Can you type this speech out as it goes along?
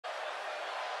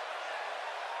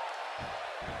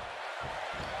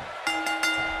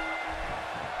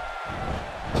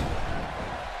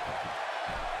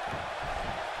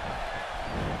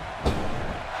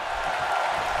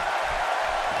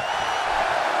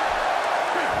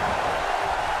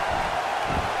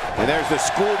And there's the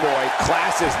schoolboy.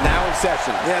 Class is now in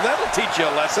session. Yeah, that'll teach you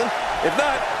a lesson. If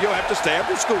not, you'll have to stay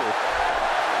after school.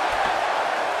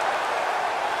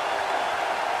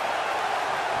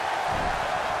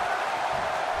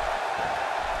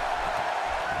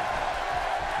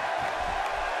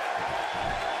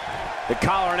 The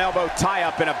collar and elbow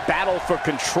tie-up in a battle for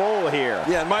control here.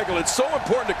 Yeah, and Michael, it's so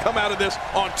important to come out of this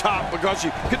on top because you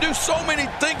can do so many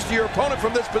things to your opponent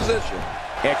from this position.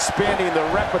 Expanding the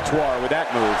repertoire with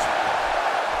that move.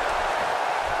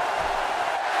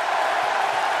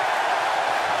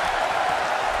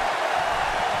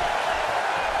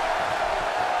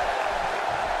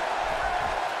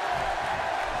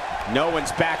 No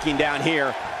one's backing down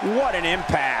here. What an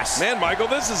impasse. Man, Michael,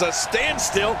 this is a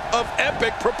standstill of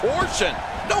epic proportion.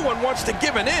 No one wants to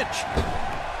give an inch.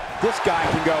 This guy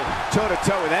can go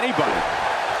toe-to-toe with anybody.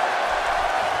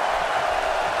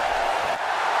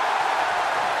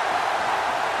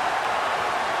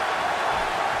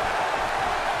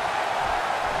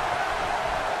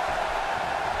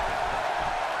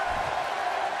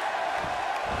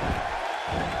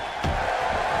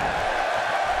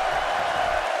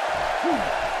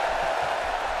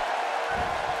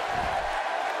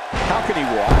 How can he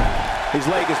walk? His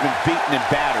leg has been beaten and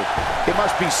battered. He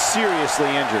must be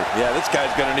seriously injured. Yeah, this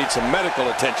guy's going to need some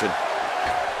medical attention.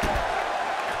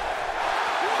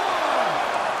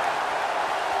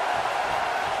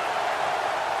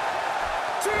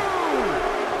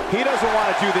 He doesn't want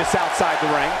to do this outside the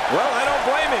ring. Well, I don't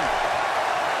blame him.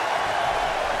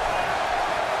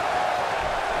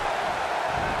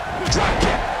 Drop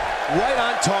kick. Right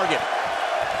on target.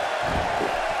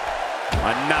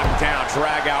 A knockdown,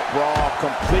 drag-out brawl,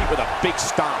 complete with a big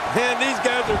stomp. Man, these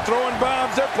guys are throwing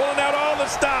bombs. They're pulling out all the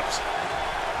stops.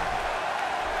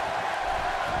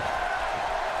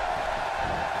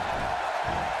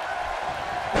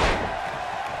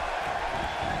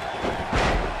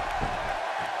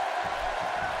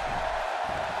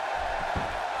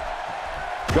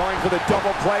 Going for the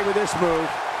double play with this move.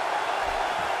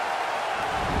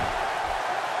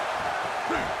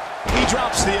 He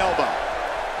drops the elbow.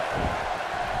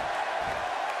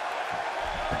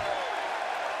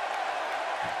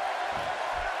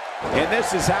 And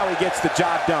this is how he gets the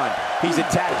job done. He's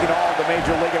attacking all the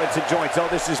major ligaments and joints. Oh,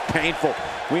 this is painful.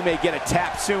 We may get a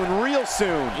tap soon, real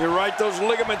soon. You're right, those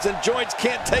ligaments and joints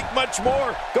can't take much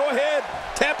more. Go ahead,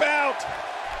 tap out.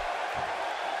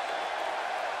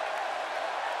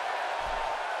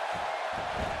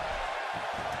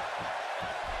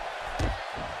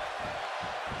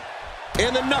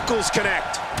 And the knuckles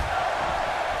connect.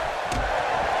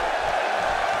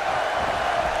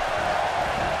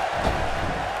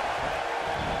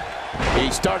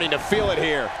 He's starting to feel it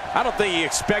here. I don't think he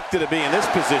expected to be in this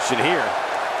position here.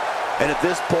 And at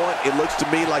this point, it looks to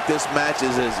me like this match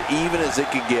is as even as it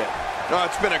could get. Oh,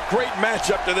 it's been a great match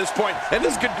up to this point, and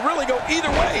this could really go either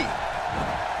way.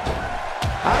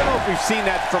 I don't know if we've seen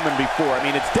that from him before. I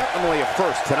mean, it's definitely a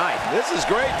first tonight. This is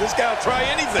great. This guy will try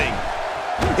anything.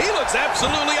 He looks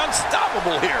absolutely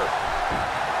unstoppable here.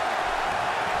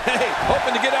 Hey,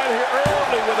 hoping to get out of here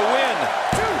early with a win.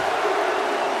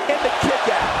 And the kick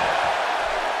out.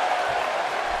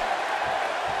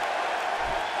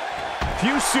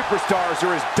 Few superstars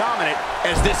are as dominant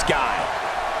as this guy.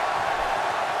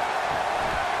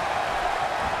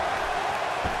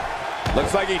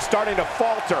 Looks like he's starting to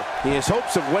falter. His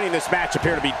hopes of winning this match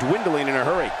appear to be dwindling in a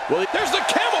hurry. Well, there's the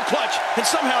camel clutch, and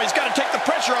somehow he's got to take the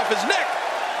pressure off his neck.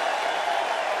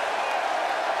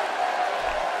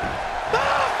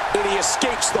 And he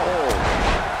escapes the hold.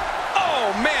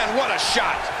 Oh, man, what a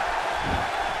shot.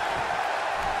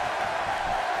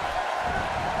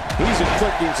 He's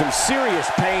inflicting some serious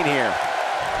pain here.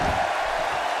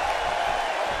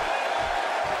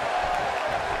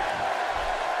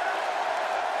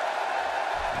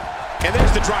 And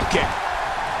there's the drop kick.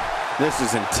 This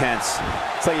is intense.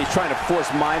 It's like he's trying to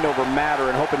force mind over matter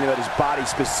and hoping that his body,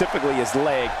 specifically his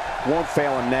leg, won't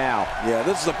fail him now. Yeah,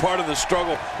 this is a part of the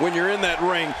struggle when you're in that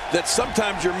ring, that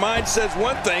sometimes your mind says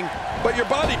one thing, but your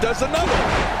body does another.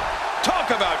 Talk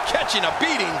about catching a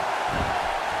beating.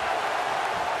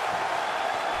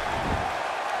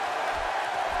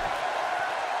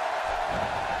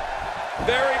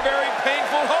 Very, very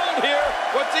painful hold here.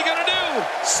 What's he gonna do?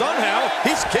 Somehow,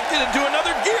 he's kicked it into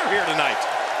another gear here tonight.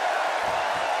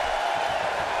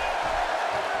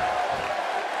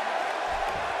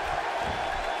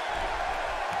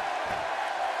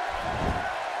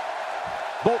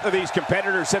 Both of these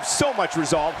competitors have so much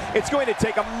resolve, it's going to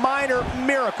take a minor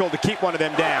miracle to keep one of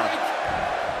them down.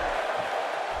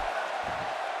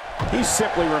 He's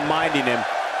simply reminding him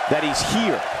that he's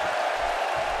here.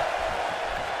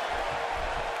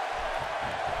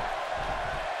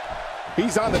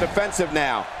 He's on the defensive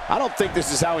now. I don't think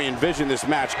this is how he envisioned this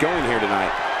match going here tonight.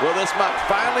 Well, this might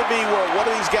finally be where one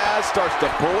of these guys starts to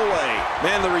pull away.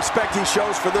 Man, the respect he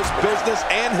shows for this business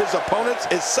and his opponents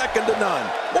is second to none.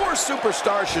 More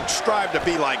superstars should strive to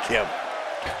be like him.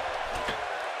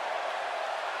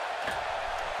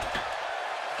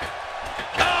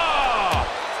 Oh!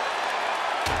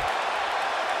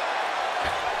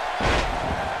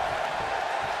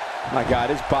 My God,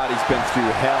 his body's been through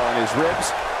hell, and his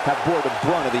ribs have bore the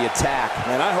brunt of the attack.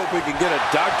 And I hope we can get a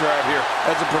doctor out here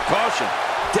as a precaution.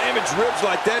 Damaged ribs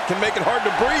like that can make it hard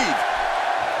to breathe.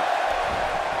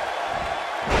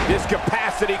 This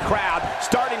capacity crowd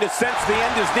starting to sense the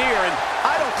end is near, and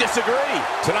I don't disagree.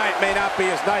 Tonight may not be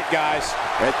his night, guys.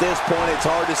 At this point, it's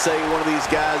hard to say one of these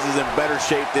guys is in better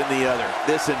shape than the other.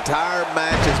 This entire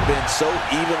match has been so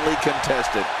evenly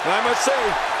contested. And I must say,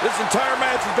 this entire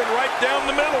match has been right down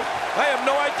the middle. I have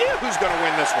no idea who's going to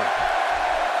win this one.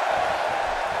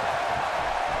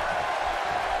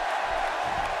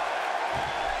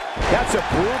 That's a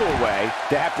brutal way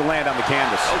to have to land on the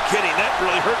canvas. No kidding, that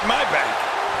really hurt my back.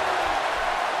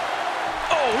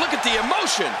 Oh, look at the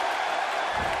emotion.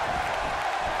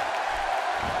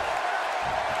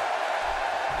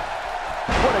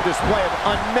 What a display of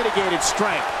unmitigated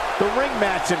strength. The ring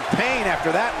mat's in pain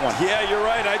after that one. Yeah, you're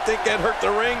right. I think that hurt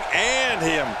the ring and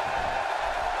him.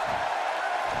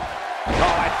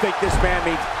 Oh, I think this man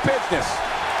means business.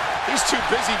 He's too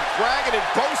busy bragging and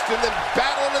boasting than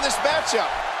battling in this matchup.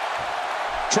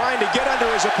 Trying to get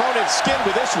under his opponent's skin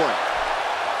with this one.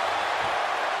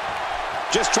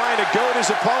 Just trying to goad his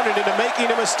opponent into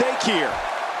making a mistake here.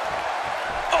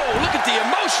 Oh, look at the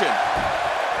emotion.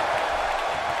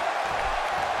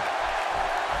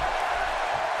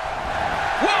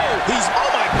 Whoa! Oh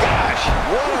my gosh,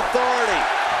 what authority.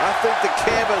 I think the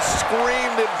canvas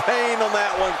screamed in pain on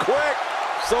that one. Quick,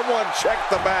 someone check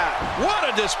the mat.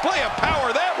 What a display of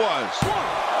power that was.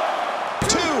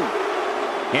 1, 2.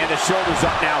 And the shoulders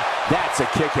up now. That's a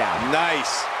kick out.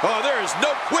 Nice. Oh, there is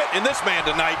no quit in this man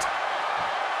tonight.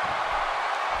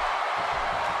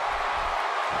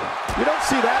 You don't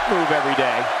see that move every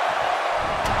day.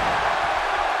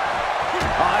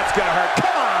 Oh, that's gonna hurt.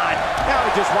 Come on! Now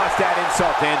he just wants that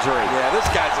insult to injury. Yeah, this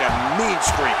guy's a mean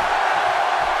streak.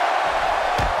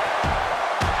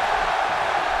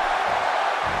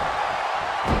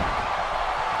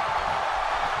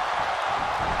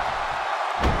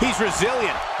 He's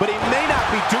resilient, but he may not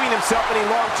be doing himself any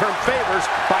long-term favors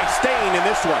by staying in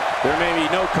this one. There may be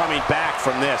no coming back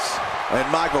from this. And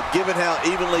Michael, given how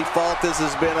evenly fought this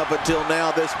has been up until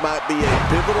now, this might be a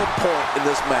pivotal point in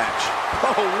this match.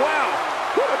 Oh, wow.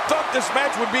 Who would have thought this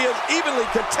match would be as evenly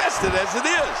contested as it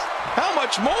is? How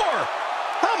much more?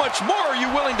 How much more are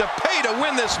you willing to pay to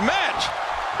win this match?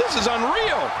 This is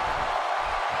unreal.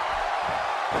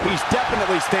 He's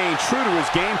definitely staying true to his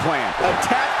game plan.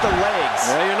 Attack the legs.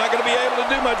 Well, you're not going to be able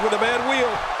to do much with a bad wheel.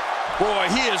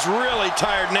 Boy, he is really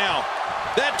tired now.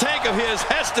 That tank of his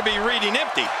has to be reading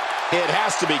empty. It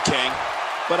has to be, King,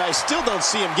 but I still don't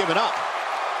see him giving up.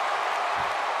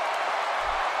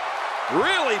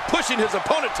 Really pushing his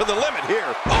opponent to the limit here.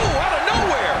 Oh, out of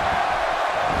nowhere.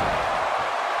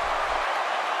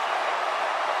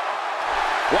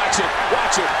 Watch it,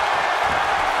 watch it.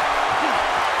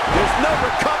 There's no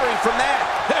recovering from that.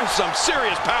 There's some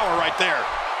serious power right there.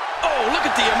 Oh, look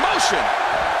at the emotion.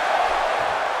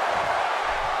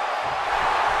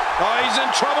 Oh, he's in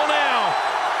trouble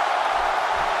now.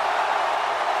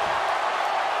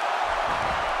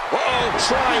 Uh-oh,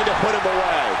 trying to put him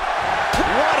away.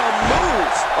 What a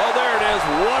move. Oh, there it is.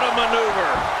 What a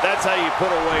maneuver. That's how you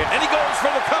put away. And he goes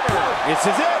for the cover. This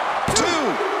is it. 2.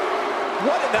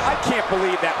 I can't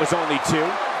believe that was only 2.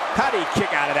 How did he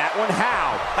kick out of that one?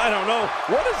 How? I don't know.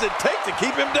 What does it take to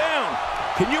keep him down?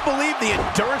 Can you believe the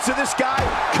endurance of this guy?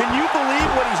 Can you believe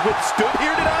what he's withstood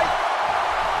here tonight?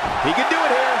 He can do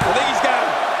it here. I think he's got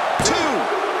 2.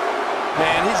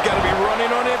 Man, he's got to be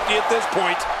running on empty at this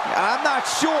point. I'm not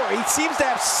sure. He seems to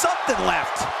have something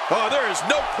left. Oh, there is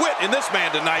no quit in this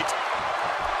man tonight.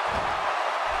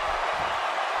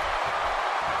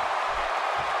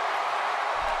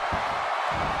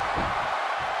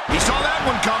 He saw that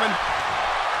one coming.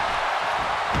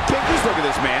 King, just look at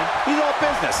this man. He's all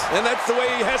business. And that's the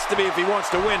way he has to be if he wants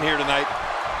to win here tonight.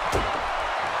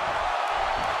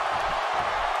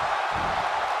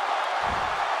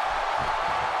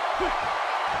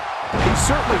 He's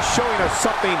certainly showing us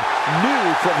something new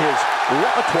from his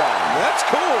repertoire. That's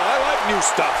cool. I like new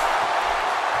stuff.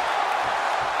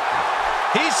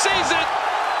 He sees it.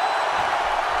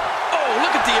 Oh,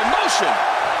 look at the emotion.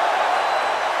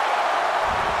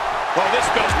 Oh, this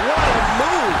goes. What a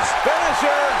move.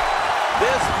 Finisher.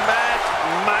 This match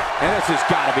might. And this has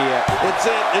got to be it. It's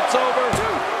it. It's over. 2,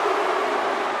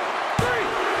 3.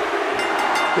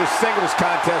 This singles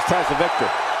contest has a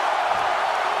victor.